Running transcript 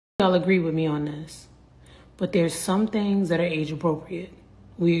Y'all agree with me on this, but there's some things that are age appropriate.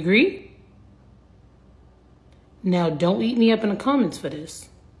 We agree? Now, don't eat me up in the comments for this.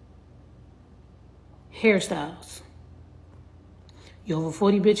 Hairstyles. You over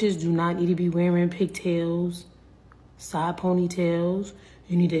 40 bitches do not need to be wearing pigtails, side ponytails.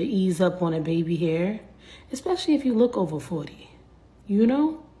 You need to ease up on a baby hair, especially if you look over 40. You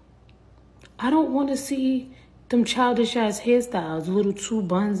know? I don't want to see them childish ass hairstyles, the little two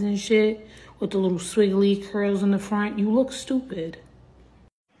buns and shit with the little swiggly curls in the front. You look stupid.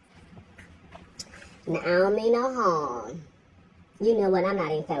 Now, I don't mean no harm. You know what? I'm not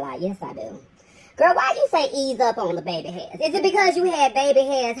even finna lie. Yes, I do. Girl, why you say ease up on the baby hairs? Is it because you had baby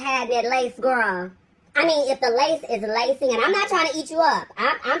hairs, had that lace, girl? I mean, if the lace is lacing, and I'm not trying to eat you up.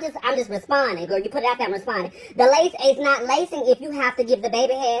 I'm just responding, girl. You put it out there, I'm responding. The lace is not lacing if you have to give the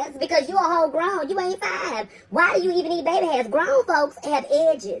baby hairs because you a whole grown. You ain't 5. Why do you even need baby hairs? Grown folks have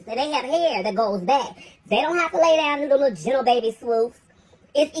edges, and they have hair that goes back. They don't have to lay down and do little gentle baby swoops.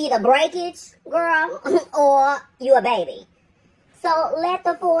 It's either breakage, girl, or you a baby. So let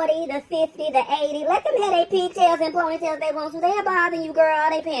the 40, the 50, the 80, let them have their pigtails and ponytails they want to. They ain't bothering you, girl.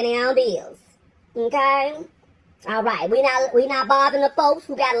 They paying their own bills. Okay? All right. We not bothering the folks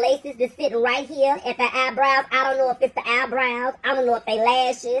who got laces that's sitting right here at their eyebrows. I don't know if it's the eyebrows. I don't know if they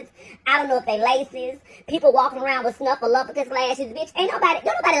lashes. I don't know if they laces. People walking around with snuffleupagus lashes. Bitch, ain't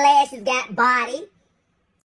nobody lashes got body.